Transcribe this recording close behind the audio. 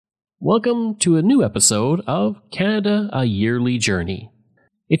Welcome to a new episode of Canada, a Yearly Journey.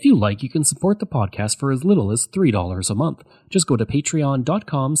 If you like, you can support the podcast for as little as $3 a month. Just go to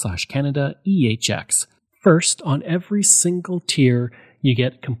patreon.com/CanadaEHX. First, on every single tier, you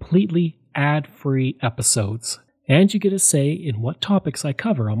get completely ad-free episodes, and you get a say in what topics I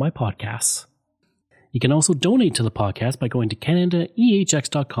cover on my podcasts. You can also donate to the podcast by going to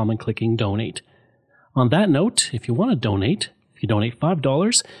CanadaEHX.com and clicking Donate. On that note, if you want to donate, if you donate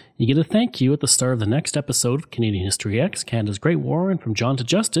 $5, you get a thank you at the start of the next episode of Canadian History X, Canada's Great War, and from John to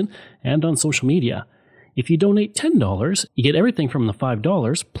Justin, and on social media. If you donate $10, you get everything from the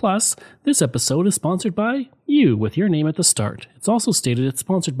 $5, plus this episode is sponsored by you with your name at the start. It's also stated it's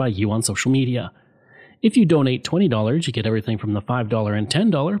sponsored by you on social media. If you donate $20, you get everything from the $5 and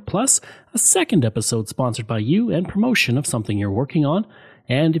 $10, plus a second episode sponsored by you and promotion of something you're working on.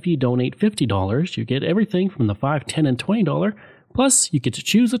 And if you donate $50, you get everything from the $5, $10, and $20, plus you get to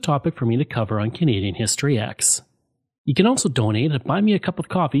choose a topic for me to cover on Canadian History X. You can also donate at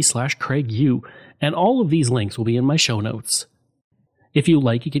buymeacupofcoffee/CraigU, and all of these links will be in my show notes. If you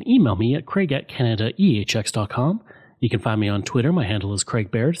like, you can email me at craig@CanadaEHX.com. You can find me on Twitter. My handle is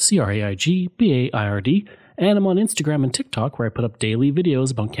Craig Baird, CraigBaird, and I'm on Instagram and TikTok where I put up daily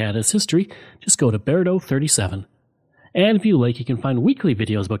videos about Canada's history. Just go to Bairdo37. And if you like, you can find weekly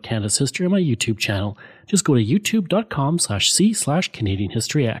videos about Canada's history on my YouTube channel. Just go to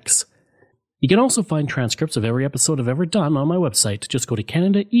youtube.com/c/CanadianHistoryX. You can also find transcripts of every episode I've ever done on my website. Just go to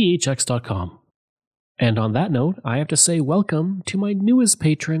CanadaEHX.com. And on that note, I have to say welcome to my newest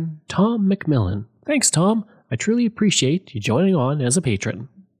patron, Tom McMillan. Thanks, Tom. I truly appreciate you joining on as a patron.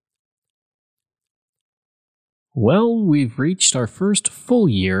 Well, we've reached our first full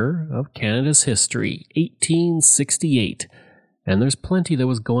year of Canada's history, 1868, and there's plenty that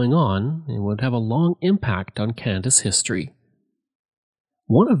was going on and would have a long impact on Canada's history.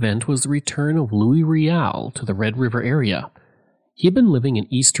 One event was the return of Louis Riel to the Red River area. He had been living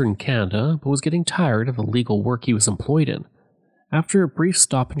in eastern Canada, but was getting tired of the legal work he was employed in. After a brief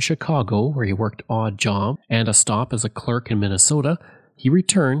stop in Chicago, where he worked odd jobs, and a stop as a clerk in Minnesota, he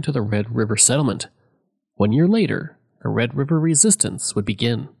returned to the Red River settlement. 1 year later, the Red River Resistance would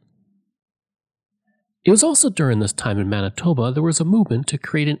begin. It was also during this time in Manitoba there was a movement to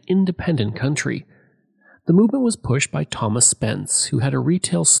create an independent country. The movement was pushed by Thomas Spence, who had a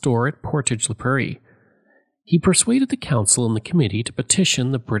retail store at Portage-la-Prairie. He persuaded the council and the committee to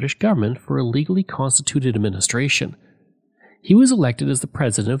petition the British government for a legally constituted administration. He was elected as the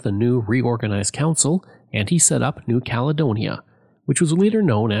president of the new reorganized council, and he set up New Caledonia, which was later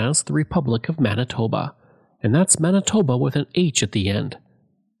known as the Republic of Manitoba. And that's Manitoba with an H at the end.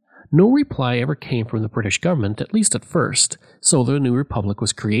 No reply ever came from the British government, at least at first, so the new republic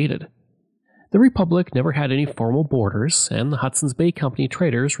was created. The republic never had any formal borders, and the Hudson's Bay Company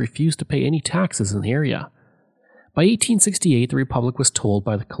traders refused to pay any taxes in the area. By 1868, the republic was told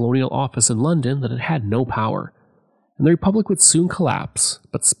by the Colonial Office in London that it had no power, and the republic would soon collapse,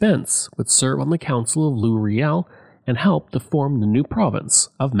 but Spence would serve on the council of Louis Riel and help to form the new province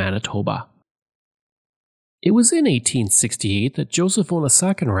of Manitoba. It was in 1868 that Joseph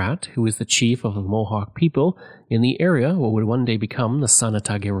Onasakenrat, who was the chief of the Mohawk people in the area what would one day become the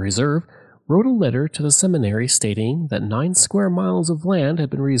Sanatage Reserve, wrote a letter to the seminary stating that 9 square miles of land had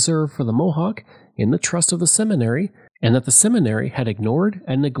been reserved for the Mohawk in the trust of the seminary, and that the seminary had ignored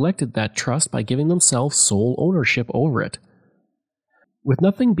and neglected that trust by giving themselves sole ownership over it. With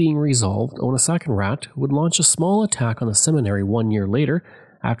nothing being resolved, Onasakenrat would launch a small attack on the seminary 1 year later,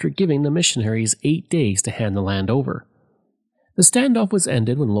 after giving the missionaries 8 days to hand the land over. The standoff was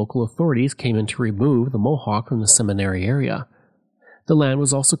ended when local authorities came in to remove the Mohawk from the seminary area. The land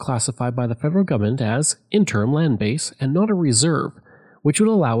was also classified by the federal government as interim land base and not a reserve, which would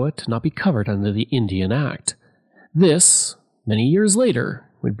allow it to not be covered under the Indian Act. This, many years later,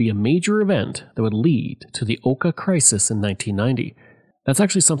 would be a major event that would lead to the Oka Crisis in 1990. That's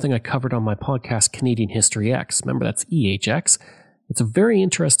actually something I covered on my podcast Canadian History X. Remember, that's EHX. It's a very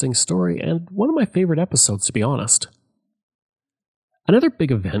interesting story and one of my favorite episodes, to be honest. Another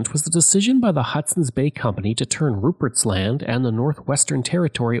big event was the decision by the Hudson's Bay Company to turn Rupert's Land and the Northwestern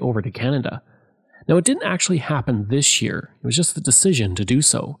Territory over to Canada. Now, it didn't actually happen this year, it was just the decision to do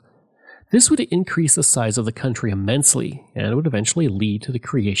so. This would increase the size of the country immensely, and it would eventually lead to the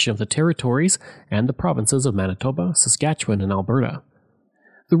creation of the territories and the provinces of Manitoba, Saskatchewan, and Alberta.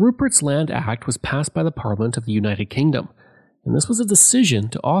 The Rupert's Land Act was passed by the Parliament of the United Kingdom, and this was a decision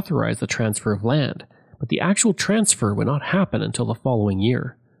to authorize the transfer of land, but the actual transfer would not happen until the following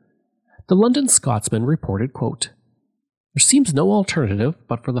year. The London Scotsman reported, quote, "There seems no alternative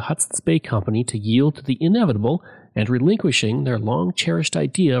but for the Hudson's Bay Company to yield to the inevitable and relinquishing their long-cherished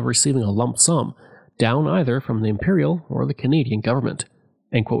idea of receiving a lump sum, down either from the Imperial or the Canadian government."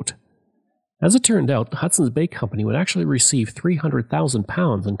 End quote. As it turned out, the Hudson's Bay Company would actually receive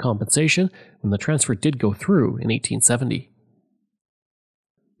 £300,000 in compensation when the transfer did go through in 1870.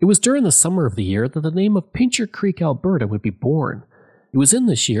 It was during the summer of the year that the name of Pincher Creek, Alberta would be born. It was in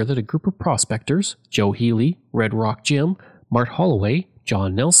this year that a group of prospectors, Joe Healy, Red Rock Jim, Mart Holloway,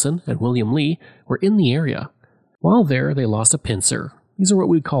 John Nelson, and William Lee, were in the area. While there, they lost a pincer. These are what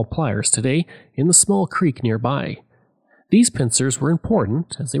we'd call pliers today, in the small creek nearby. These pincers were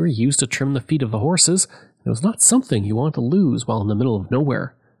important, as they were used to trim the feet of the horses, and it was not something you want to lose while in the middle of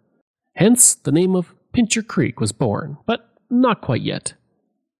nowhere. Hence, the name of Pincher Creek was born, but not quite yet.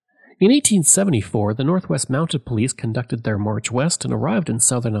 In 1874, the Northwest Mounted Police conducted their march west and arrived in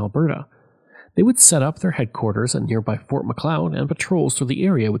southern Alberta. They would set up their headquarters at nearby Fort Macleod, and patrols through the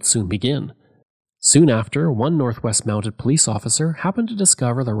area would soon begin. Soon after, one Northwest Mounted Police officer happened to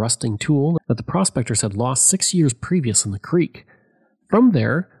discover the rusting tool that the prospectors had lost 6 years previous in the creek. From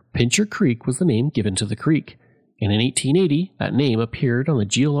there, Pincher Creek was the name given to the creek, and in 1880 that name appeared on the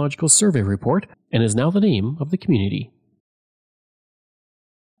Geological Survey report and is now the name of the community.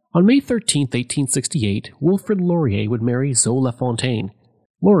 On May 13, 1868, Wilfrid Laurier would marry Zoe Lafontaine.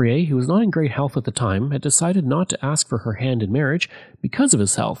 Laurier, who was not in great health at the time, had decided not to ask for her hand in marriage because of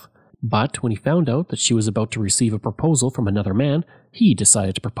his health. But when he found out that she was about to receive a proposal from another man, he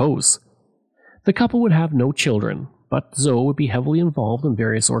decided to propose. The couple would have no children, but Zoe would be heavily involved in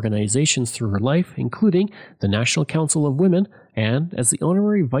various organizations through her life, including the National Council of Women and as the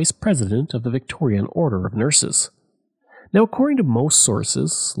honorary vice president of the Victorian Order of Nurses. Now, according to most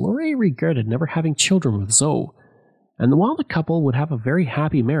sources, Laurier regretted never having children with Zoe, and while the couple would have a very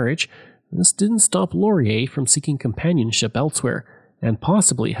happy marriage, this didn't stop Laurier from seeking companionship elsewhere, and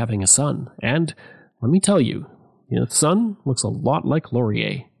possibly having a son. And let me tell you, the son looks a lot like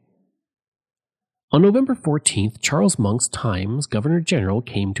Laurier. On November 14th, Charles Monk's time as Governor General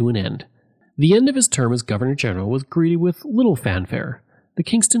came to an end. The end of his term as Governor General was greeted with little fanfare. The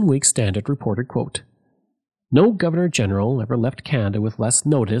Kingston Whig Standard reported, quote, "No Governor General ever left Canada with less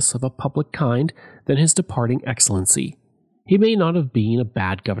notice of a public kind than his departing Excellency. He may not have been a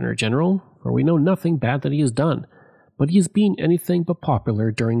bad Governor General, for we know nothing bad that he has done, but he has been anything but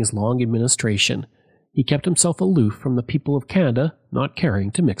popular during his long administration. He kept himself aloof from the people of Canada, not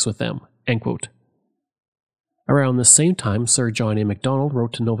caring to mix with them." End quote. Around this same time, Sir John A. Macdonald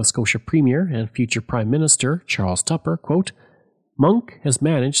wrote to Nova Scotia Premier and future Prime Minister Charles Tupper, quote, "Monk has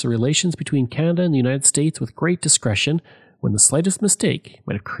managed the relations between Canada and the United States with great discretion when the slightest mistake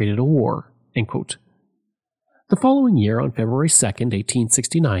might have created a war." End quote. The following year, on February 2nd,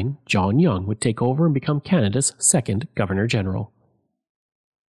 1869, John Young would take over and become Canada's second Governor General.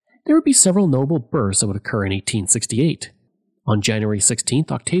 There would be several notable births that would occur in 1868. On January 16th,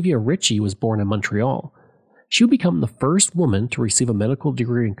 Octavia Ritchie was born in Montreal. She would become the first woman to receive a medical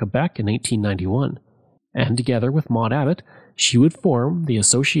degree in Quebec in 1891, and together with Maud Abbott, she would form the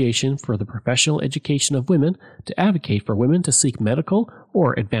Association for the Professional Education of Women to advocate for women to seek medical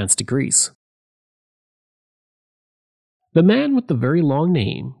or advanced degrees. The man with the very long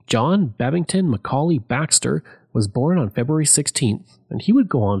name, John Babington Macaulay Baxter, was born on February 16th, and he would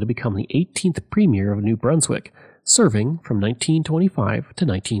go on to become the 18th Premier of New Brunswick, serving from 1925 to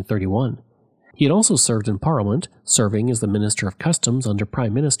 1931. He had also served in Parliament, serving as the Minister of Customs under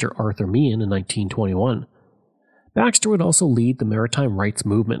Prime Minister Arthur Meehan in 1921. Baxter would also lead the Maritime Rights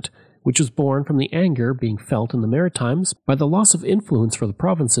Movement, which was born from the anger being felt in the Maritimes by the loss of influence for the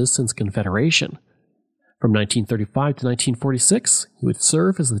provinces since Confederation. From 1935 to 1946, he would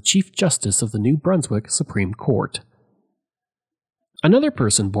serve as the Chief Justice of the New Brunswick Supreme Court. Another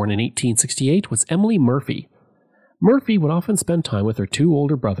person born in 1868 was Emily Murphy. Murphy would often spend time with her two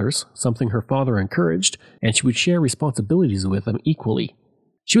older brothers, something her father encouraged, and she would share responsibilities with them equally.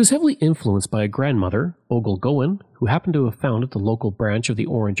 She was heavily influenced by a grandmother, Ogle Gowan, who happened to have founded the local branch of the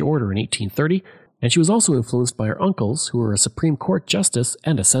Orange Order in 1830, and she was also influenced by her uncles, who were a Supreme Court justice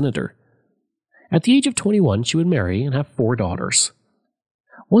and a senator. At the age of 21, she would marry and have 4 daughters.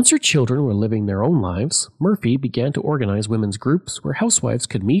 Once her children were living their own lives, Murphy began to organize women's groups where housewives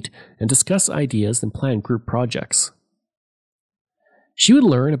could meet and discuss ideas and plan group projects. She would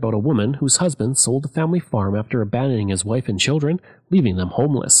learn about a woman whose husband sold the family farm after abandoning his wife and children, leaving them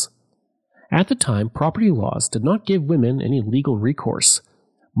homeless. At the time, property laws did not give women any legal recourse.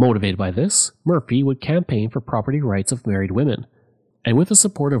 Motivated by this, Murphy would campaign for property rights of married women. And with the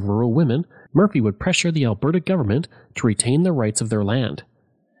support of rural women, Murphy would pressure the Alberta government to retain the rights of their land.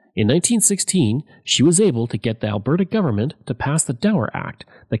 In 1916, she was able to get the Alberta government to pass the Dower Act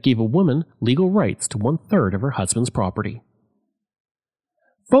that gave a woman legal rights to 1/3 of her husband's property.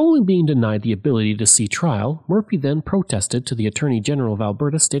 Following being denied the ability to see trial, Murphy then protested to the Attorney General of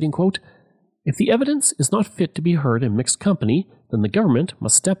Alberta, stating, quote, "If the evidence is not fit to be heard in mixed company, then the government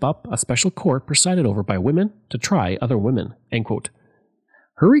must step up a special court presided over by women to try other women." End quote.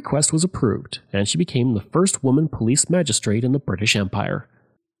 Her request was approved, and she became the first woman police magistrate in the British Empire.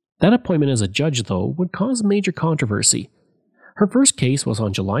 That appointment as a judge, though, would cause major controversy. Her first case was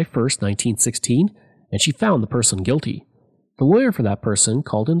on July 1st, 1916, and she found the person guilty. The lawyer for that person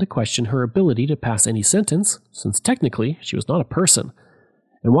called into question her ability to pass any sentence, since technically she was not a person.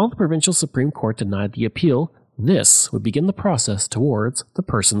 And while the provincial Supreme Court denied the appeal, this would begin the process towards the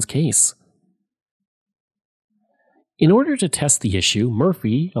person's case. In order to test the issue,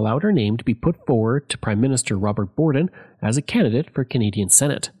 Murphy allowed her name to be put forward to Prime Minister Robert Borden as a candidate for Canadian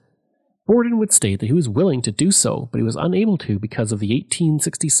Senate. Borden would state that he was willing to do so, but he was unable to because of the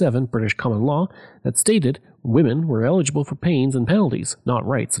 1867 British common law that stated women were eligible for pains and penalties, not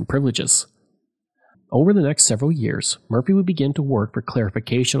rights and privileges. Over the next several years, Murphy would begin to work for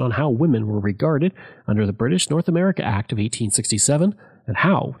clarification on how women were regarded under the British North America Act of 1867 and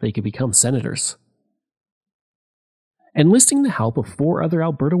how they could become senators. Enlisting the help of 4 other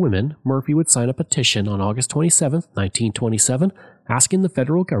Alberta women, Murphy would sign a petition on August 27, 1927, asking the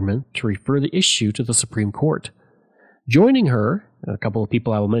federal government to refer the issue to the Supreme Court. Joining her, a couple of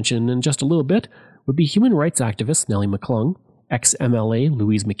people I will mention in just a little bit, would be human rights activist Nellie McClung, ex-MLA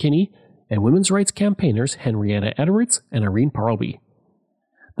Louise McKinney, and women's rights campaigners Henrietta Edwards and Irene Parlby.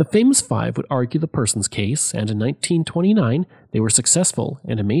 The Famous Five would argue the person's case, and in 1929 they were successful,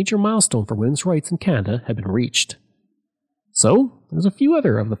 and a major milestone for women's rights in Canada had been reached. So, there's a few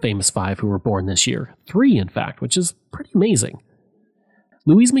other of the Famous Five who were born this year, 3 in fact, which is pretty amazing.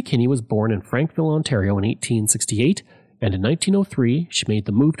 Louise McKinney was born in Frankville, Ontario in 1868, and in 1903 she made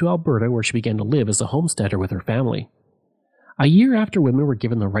the move to Alberta where she began to live as a homesteader with her family. A year after women were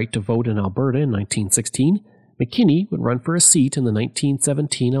given the right to vote in Alberta in 1916, McKinney would run for a seat in the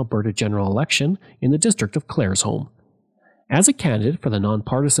 1917 Alberta general election in the district of Claresholm. As a candidate for the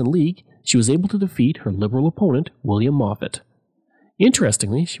Nonpartisan League, she was able to defeat her Liberal opponent, William Moffat.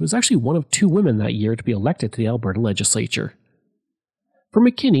 Interestingly, she was actually one of 2 women that year to be elected to the Alberta legislature. For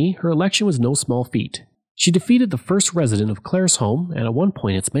McKinney, her election was no small feat. She defeated the first resident of Claresholm and at one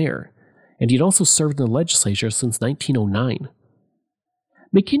point its mayor, and he had also served in the legislature since 1909.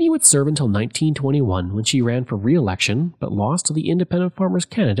 McKinney would serve until 1921 when she ran for re-election but lost to the independent farmers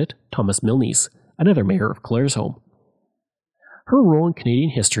candidate Thomas Milnes, another mayor of Claresholm. Her role in Canadian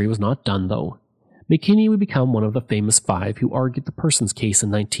history was not done, though. McKinney would become one of the Famous Five who argued the person's case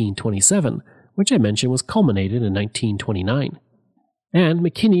in 1927, which I mentioned was culminated in 1929. And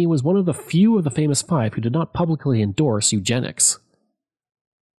McKinney was one of the few of the Famous Five who did not publicly endorse eugenics.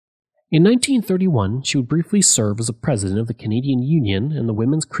 In 1931, she would briefly serve as a president of the Canadian Union and the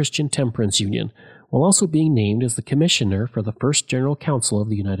Women's Christian Temperance Union, while also being named as the commissioner for the First General Council of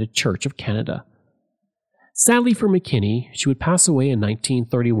the United Church of Canada. Sadly for McKinney, she would pass away in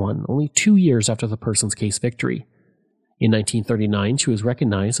 1931, only 2 years after the person's case victory. In 1939, she was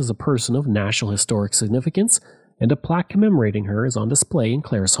recognized as a person of national historic significance, and a plaque commemorating her is on display in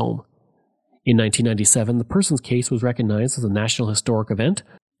Claresholm. In 1997, the person's case was recognized as a national historic event,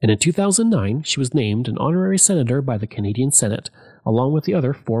 and in 2009, she was named an honorary senator by the Canadian Senate, along with the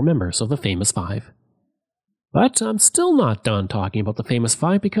other 4 members of the Famous Five. But I'm still not done talking about the Famous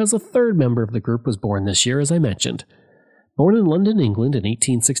Five because a 3rd member of the group was born this year, as I mentioned. Born in London, England in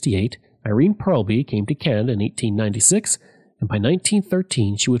 1868, Irene Parlby came to Canada in 1896, and by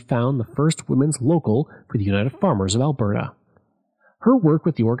 1913 she would found the first women's local for the United Farmers of Alberta. Her work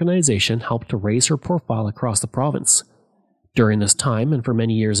with the organization helped to raise her profile across the province. During this time, and for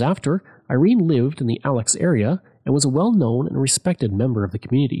many years after, Irene lived in the Alex area and was a well-known and respected member of the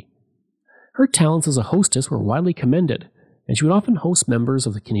community. Her talents as a hostess were widely commended, and she would often host members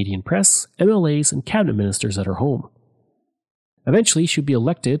of the Canadian press, MLAs, and cabinet ministers at her home. Eventually, she would be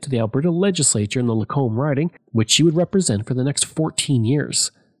elected to the Alberta legislature in the Lacombe riding, which she would represent for the next 14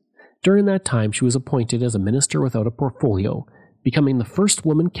 years. During that time, she was appointed as a minister without a portfolio, becoming the first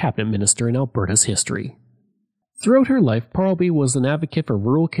woman cabinet minister in Alberta's history. Throughout her life, Parlby was an advocate for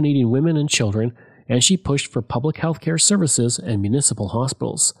rural Canadian women and children, and she pushed for public health care services and municipal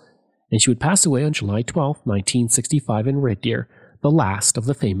hospitals. And she would pass away on July 12, 1965 in Red Deer, the last of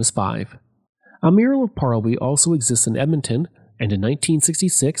the Famous Five. A mural of Parlby also exists in Edmonton, and in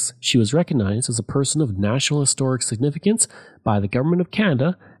 1966 she was recognized as a person of national historic significance by the Government of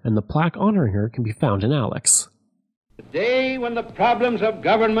Canada, and the plaque honoring her can be found in Alex. Today, when the problems of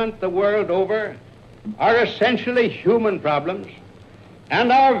government the world over are essentially human problems,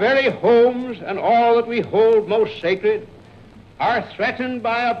 and our very homes and all that we hold most sacred are threatened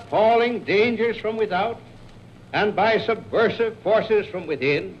by appalling dangers from without and by subversive forces from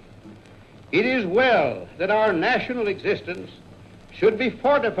within, it is well that our national existence should be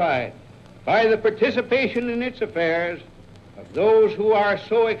fortified by the participation in its affairs of those who are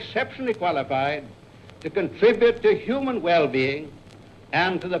so exceptionally qualified to contribute to human well-being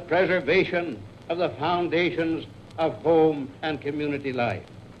and to the preservation of the foundations of home and community life.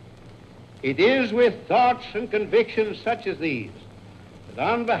 It is with thoughts and convictions such as these that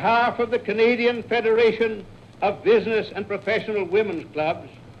on behalf of the Canadian Federation of Business and Professional Women's Clubs,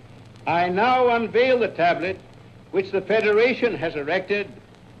 I now unveil the tablet which the Federation has erected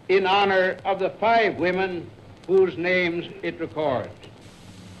in honor of the 5 women whose names it records.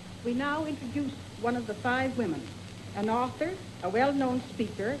 We now introduce one of the 5 women, an author, a well-known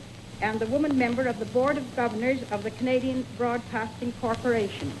speaker, and the woman member of the Board of Governors of the Canadian Broadcasting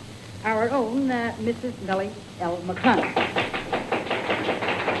Corporation, our own Mrs. Nellie L. McConnell.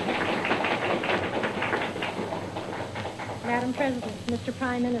 Madam President, Mr.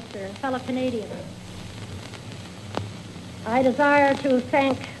 Prime Minister, and fellow Canadians, I desire to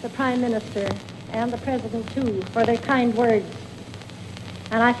thank the Prime Minister and the President, too, for their kind words.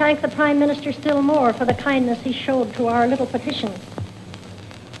 And I thank the Prime Minister still more for the kindness he showed to our little petition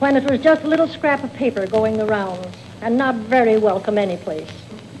when it was just a little scrap of paper going the rounds and not very welcome anyplace.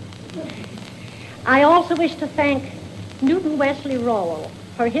 I also wish to thank Newton Wesley Rowell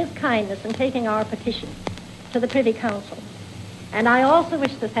for his kindness in taking our petition to the Privy Council. And I also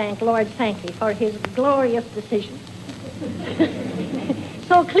wish to thank Lord Sankey for his glorious decision.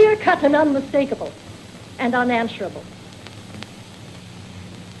 So clear-cut and unmistakable and unanswerable.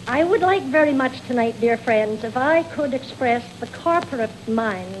 I would like very much tonight, dear friends, if I could express the corporate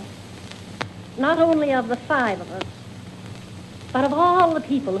mind, not only of the 5 of us, but of all the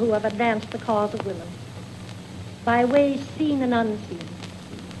people who have advanced the cause of women, by ways seen and unseen.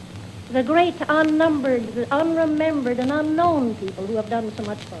 The great unnumbered, the unremembered, and unknown people who have done so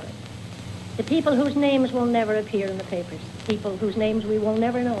much for us. The people whose names will never appear in the papers. People whose names we will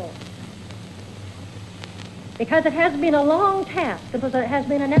never know. Because it has been a long task. It has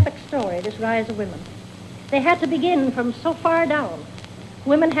been an epic story, this rise of women. They had to begin from so far down.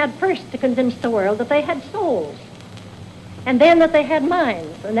 Women had first to convince the world that they had souls, and then that they had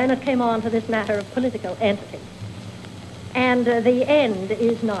minds, and then it came on to this matter of political entity. And the end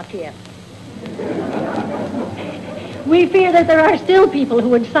is not yet. We fear that there are still people who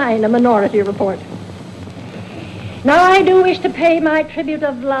would sign a minority report. Now I do wish to pay my tribute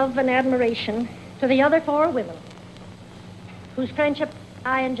of love and admiration to the other 4 women whose friendship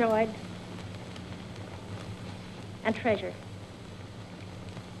I enjoyed and treasured,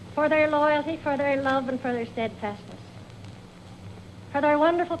 for their loyalty, for their love, and for their steadfastness, for their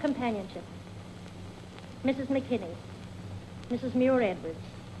wonderful companionship. Mrs. McKinney, Mrs. Muir-Edwards,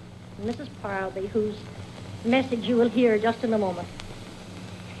 and Mrs. Parlby, whose message you will hear just in a moment.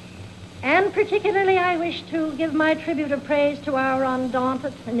 And particularly I wish to give my tribute of praise to our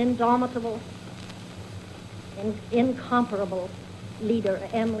undaunted and indomitable and incomparable leader,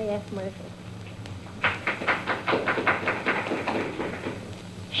 Emily F. Murphy.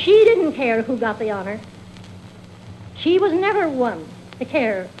 She didn't care who got the honor. She was never one to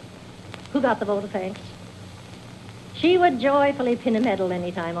care who got the vote of thanks. She would joyfully pin a medal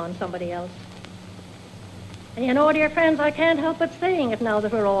any time on somebody else. And you know, dear friends, I can't help but saying it now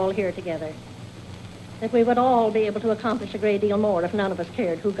that we're all here together, that we would all be able to accomplish a great deal more if none of us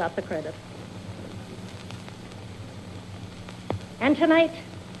cared who got the credit. And tonight,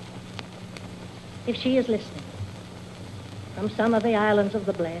 if she is listening from some of the islands of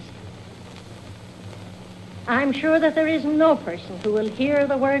the blessed, I'm sure that there is no person who will hear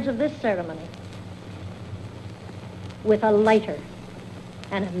the words of this ceremony with a lighter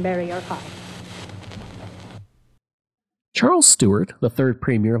and a merrier heart. Charles Stewart, the 3rd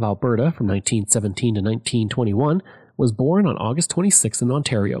Premier of Alberta from 1917 to 1921, was born on August 26 in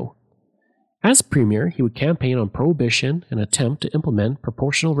Ontario. As Premier, he would campaign on prohibition and attempt to implement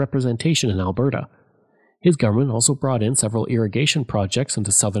proportional representation in Alberta. His government also brought in several irrigation projects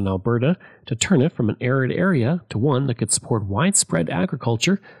into southern Alberta to turn it from an arid area to one that could support widespread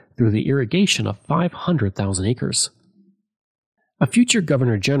agriculture through the irrigation of 500,000 acres. A future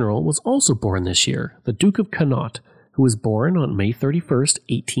Governor-General was also born this year, the Duke of Connaught, who was born on May 31,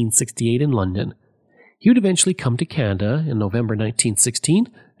 1868 in London. He would eventually come to Canada in November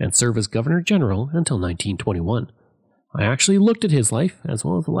 1916 and serve as Governor-General until 1921. I actually looked at his life, as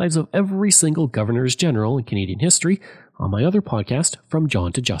well as the lives of every single Governors-General in Canadian history, on my other podcast, From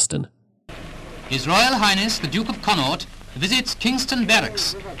John to Justin. His Royal Highness the Duke of Connaught visits Kingston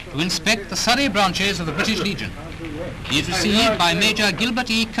Barracks to inspect the Surrey branches of the British Legion. He is received by Major Gilbert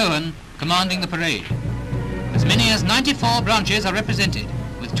E. Cohen, commanding the parade. As many as 94 branches are represented,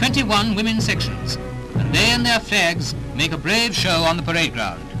 with 21 women's sections, and they and their flags make a brave show on the parade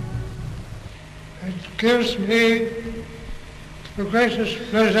ground. It gives me the greatest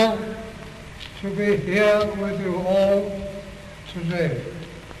pleasure to be here with you all today.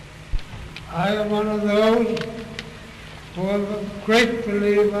 I am one of those who are a great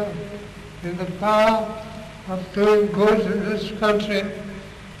believer in the power of doing good in this country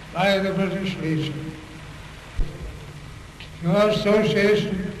by the British Legion. Your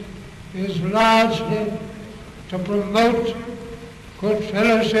association is largely to promote good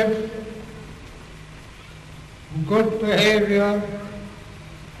fellowship, good behavior,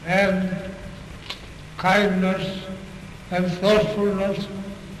 and kindness and thoughtfulness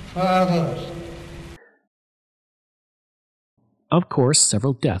for others. Of course,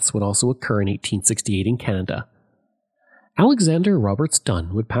 several deaths would also occur in 1868 in Canada. Alexander Roberts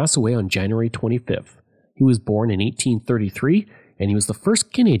Dunn would pass away on January 25th. He was born in 1833, and he was the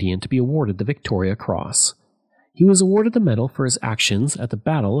first Canadian to be awarded the Victoria Cross. He was awarded the medal for his actions at the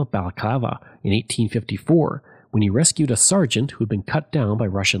Battle of Balaclava in 1854, when he rescued a sergeant who had been cut down by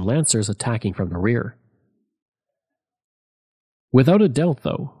Russian lancers attacking from the rear. Without a doubt,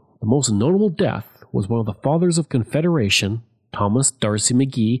 though, the most notable death was one of the Fathers of Confederation, Thomas D'Arcy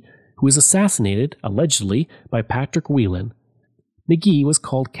McGee, who was assassinated, allegedly, by Patrick Whelan. McGee was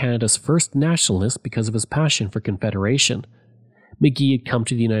called Canada's first nationalist because of his passion for Confederation. McGee had come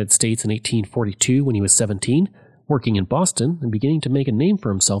to the United States in 1842 when he was 17, working in Boston and beginning to make a name for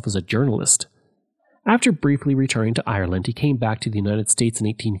himself as a journalist. After briefly returning to Ireland, he came back to the United States in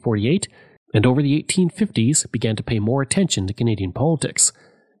 1848, and over the 1850s began to pay more attention to Canadian politics.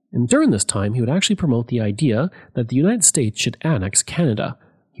 And during this time, he would actually promote the idea that the United States should annex Canada.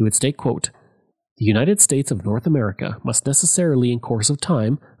 He would state, quote, "The United States of North America must necessarily in course of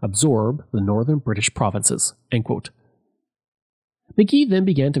time absorb the northern British provinces," end quote. McGee then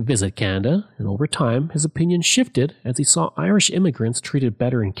began to visit Canada, and over time his opinion shifted as he saw Irish immigrants treated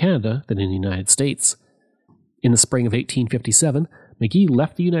better in Canada than in the United States. In the spring of 1857, McGee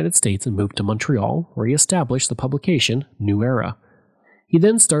left the United States and moved to Montreal, where he established the publication New Era. He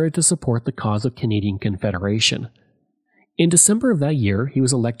then started to support the cause of Canadian Confederation. In December of that year, he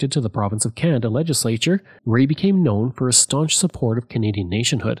was elected to the Province of Canada legislature, where he became known for his staunch support of Canadian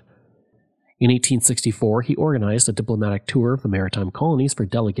nationhood. In 1864, he organized a diplomatic tour of the maritime colonies for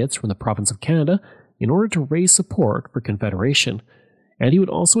delegates from the province of Canada in order to raise support for Confederation, and he would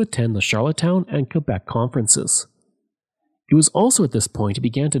also attend the Charlottetown and Quebec conferences. It was also at this point he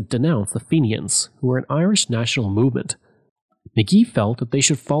began to denounce the Fenians, who were an Irish national movement. McGee felt that they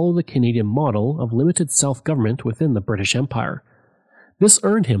should follow the Canadian model of limited self-government within the British Empire. This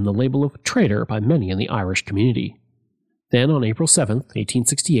earned him the label of traitor by many in the Irish community. Then, on April 7,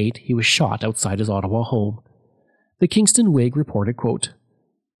 1868, he was shot outside his Ottawa home. The Kingston Whig reported, quote,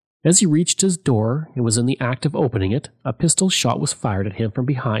 "As he reached his door and was in the act of opening it, a pistol shot was fired at him from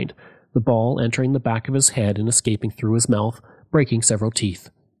behind, the ball entering the back of his head and escaping through his mouth, breaking several teeth.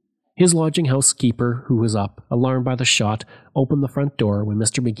 His lodging-house keeper, who was up, alarmed by the shot, opened the front door when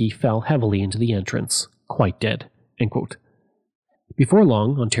Mr. McGee fell heavily into the entrance, quite dead." End quote. Before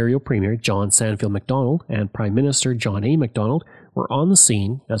long, Ontario Premier John Sandfield Macdonald and Prime Minister John A. Macdonald were on the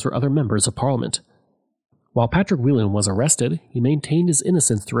scene, as were other members of Parliament. While Patrick Whelan was arrested, he maintained his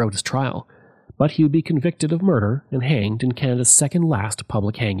innocence throughout his trial, but he would be convicted of murder and hanged in Canada's second-last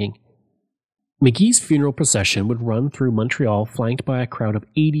public hanging. McGee's funeral procession would run through Montreal flanked by a crowd of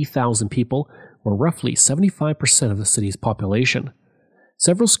 80,000 people, or roughly 75% of the city's population.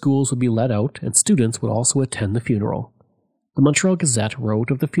 Several schools would be let out, and students would also attend the funeral. The Montreal Gazette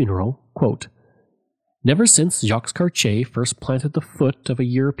wrote of the funeral, quote, "Never since Jacques Cartier first planted the foot of a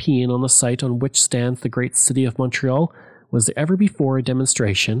European on the site on which stands the great city of Montreal was there ever before a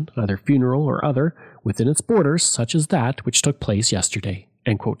demonstration, either funeral or other, within its borders such as that which took place yesterday."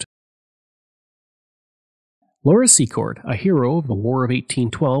 End quote. Laura Secord, a hero of the War of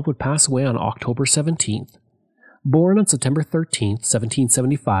 1812, would pass away on October 17th. Born on September 13th,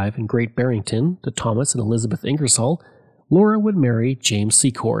 1775 in Great Barrington to Thomas and Elizabeth Ingersoll, Laura would marry James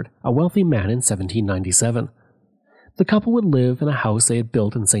Secord, a wealthy man, in 1797. The couple would live in a house they had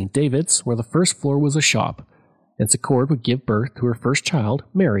built in St. David's, where the first floor was a shop, and Secord would give birth to her first child,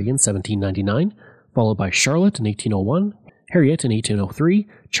 Mary, in 1799, followed by Charlotte in 1801, Harriet in 1803,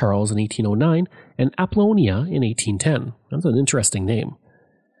 Charles in 1809, and Apollonia in 1810. That's an interesting name.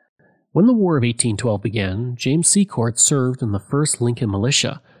 When the War of 1812 began, James Secord served in the 1st Lincoln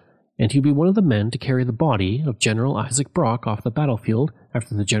Militia, and he'd be one of the men to carry the body of General Isaac Brock off the battlefield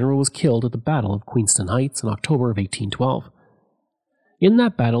after the general was killed at the Battle of Queenston Heights in October of 1812. In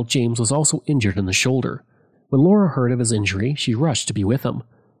that battle, James was also injured in the shoulder. When Laura heard of his injury, she rushed to be with him.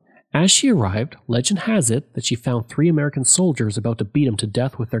 As she arrived, legend has it that she found 3 American soldiers about to beat him to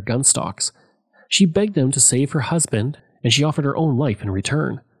death with their gun stocks. She begged them to save her husband, and she offered her own life in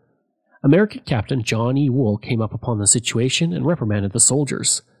return. American Captain John E. Wool came up upon the situation and reprimanded the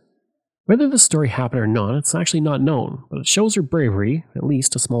soldiers. Whether this story happened or not, it's actually not known, but it shows her bravery, at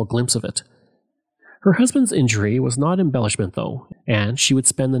least a small glimpse of it. Her husband's injury was not embellishment though, and she would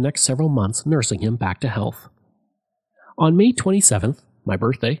spend the next several months nursing him back to health. On May 27th, my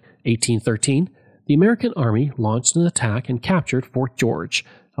birthday, 1813, the American Army launched an attack and captured Fort George,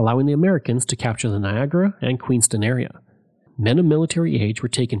 allowing the Americans to capture the Niagara and Queenston area. Men of military age were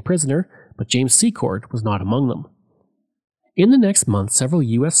taken prisoner, but James Secord was not among them. In the next month, several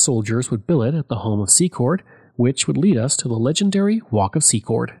U.S. soldiers would billet at the home of Secord, which would lead us to the legendary Walk of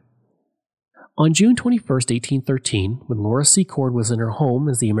Secord. On June 21, 1813, when Laura Secord was in her home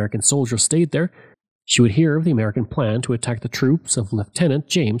as the American soldiers stayed there, she would hear of the American plan to attack the troops of Lieutenant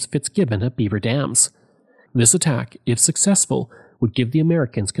James Fitzgibbon at Beaver Dams. This attack, if successful, would give the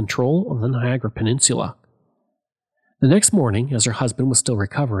Americans control of the Niagara Peninsula. The next morning, as her husband was still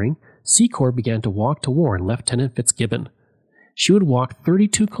recovering, Secord began to walk to warn Lieutenant Fitzgibbon. She would walk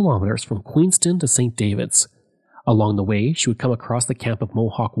 32 kilometers from Queenston to St. David's. Along the way, she would come across the camp of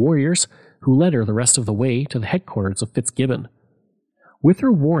Mohawk warriors, who led her the rest of the way to the headquarters of Fitzgibbon. With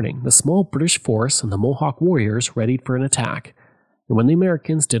her warning, the small British force and the Mohawk warriors readied for an attack, and when the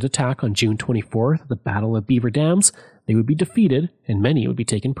Americans did attack on June 24th at the Battle of Beaver Dams, they would be defeated and many would be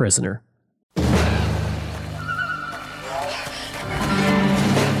taken prisoner.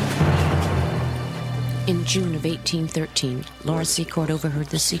 In June of 1813, Laura Secord overheard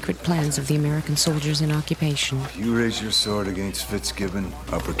the secret plans of the American soldiers in occupation. If you raise your sword against Fitzgibbon,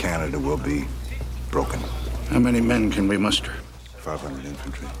 Upper Canada will be broken. How many men can we muster? 500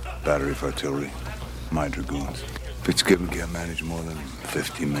 infantry, battery of artillery, my dragoons. Fitzgibbon can't manage more than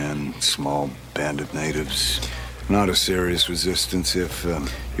 50 men, small band of natives. Not a serious resistance if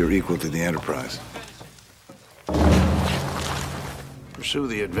you're equal to the enterprise. Pursue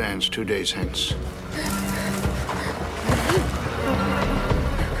the advance 2 days hence.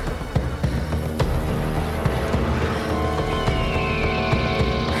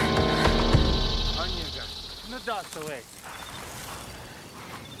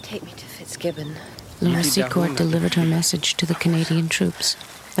 Take me to Fitzgibbon. Laura Secord delivered her message to the Canadian troops.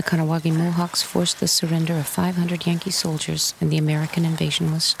 The Kahnawake Mohawks forced the surrender of 500 Yankee soldiers, and the American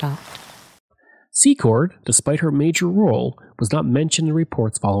invasion was stopped. Secord, despite her major role, was not mentioned in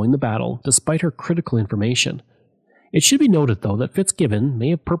reports following the battle, despite her critical information. It should be noted, though, that Fitzgibbon may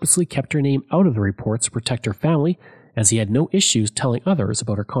have purposely kept her name out of the reports to protect her family, as he had no issues telling others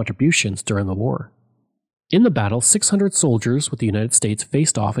about her contributions during the war. In the battle, 600 soldiers with the United States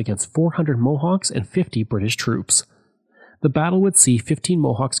faced off against 400 Mohawks and 50 British troops. The battle would see 15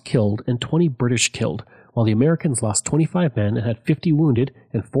 Mohawks killed and 20 British killed, while the Americans lost 25 men and had 50 wounded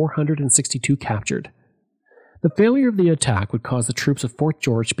and 462 captured. The failure of the attack would cause the troops of Fort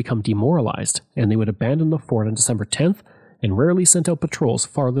George to become demoralized, and they would abandon the fort on December 10th and rarely sent out patrols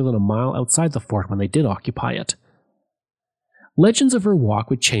farther than a mile outside the fort when they did occupy it. Legends of her walk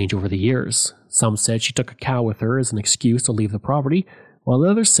would change over the years. Some said she took a cow with her as an excuse to leave the property, while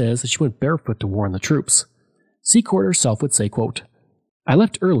others says that she went barefoot to warn the troops. Secord herself would say, quote, "I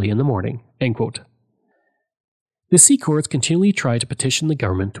left early in the morning," end quote. The Secords continually tried to petition the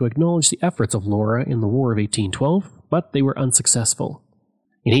government to acknowledge the efforts of Laura in the War of 1812, but they were unsuccessful.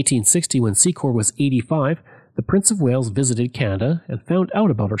 In 1860, when Secord was 85, the Prince of Wales visited Canada and found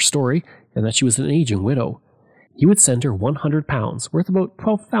out about her story and that she was an aging widow. He would send her £100, worth about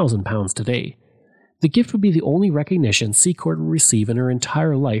 £12,000 today. The gift would be the only recognition Secord would receive in her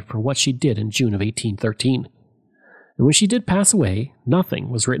entire life for what she did in June of 1813. And when she did pass away, nothing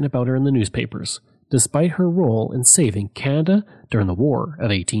was written about her in the newspapers, despite her role in saving Canada during the War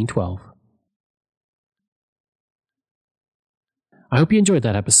of 1812. I hope you enjoyed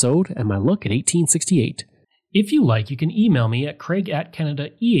that episode and my look at 1868. If you like, you can email me at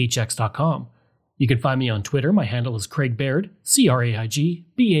craig@canadaehx.com. You can find me on Twitter. My handle is Craig Baird,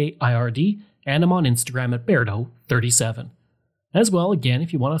 CraigBaird, and I'm on Instagram at Bairdo37. As well, again,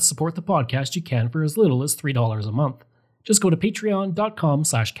 if you want to support the podcast, you can for as little as $3 a month. Just go to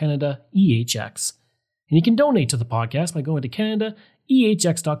patreon.com/CanadaEHX. And you can donate to the podcast by going to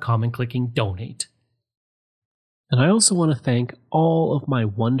CanadaEHX.com and clicking Donate. And I also want to thank all of my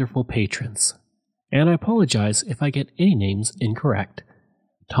wonderful patrons. And I apologize if I get any names incorrect.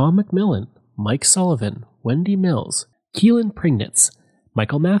 Tom McMillan, Mike Sullivan, Wendy Mills, Keelan Prignitz,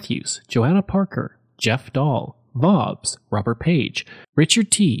 Michael Matthews, Joanna Parker, Jeff Dahl, Vobs, Robert Page,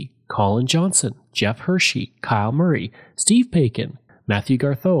 Richard T., Colin Johnson, Jeff Hershey, Kyle Murray, Steve Paikin, Matthew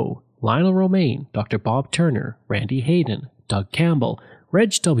Gartho, Lionel Romaine, Dr. Bob Turner, Randy Hayden, Doug Campbell,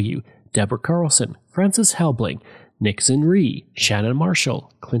 Reg W., Deborah Carlson, Francis Helbling, Nixon Ree, Shannon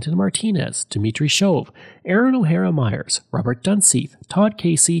Marshall, Clinton Martinez, Dimitri Chauve, Aaron O'Hara Myers, Robert Dunseith, Todd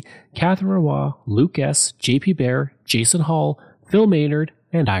Casey, Catherine Roy, Luke S., JP Bear, Jason Hall, Phil Maynard,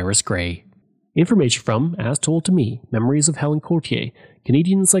 and Iris Gray. Information from As Told to Me, Memories of Helen Courtier,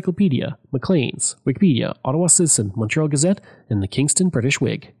 Canadian Encyclopedia, Maclean's, Wikipedia, Ottawa Citizen, Montreal Gazette, and the Kingston British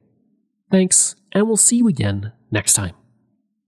Whig. Thanks, and we'll see you again next time.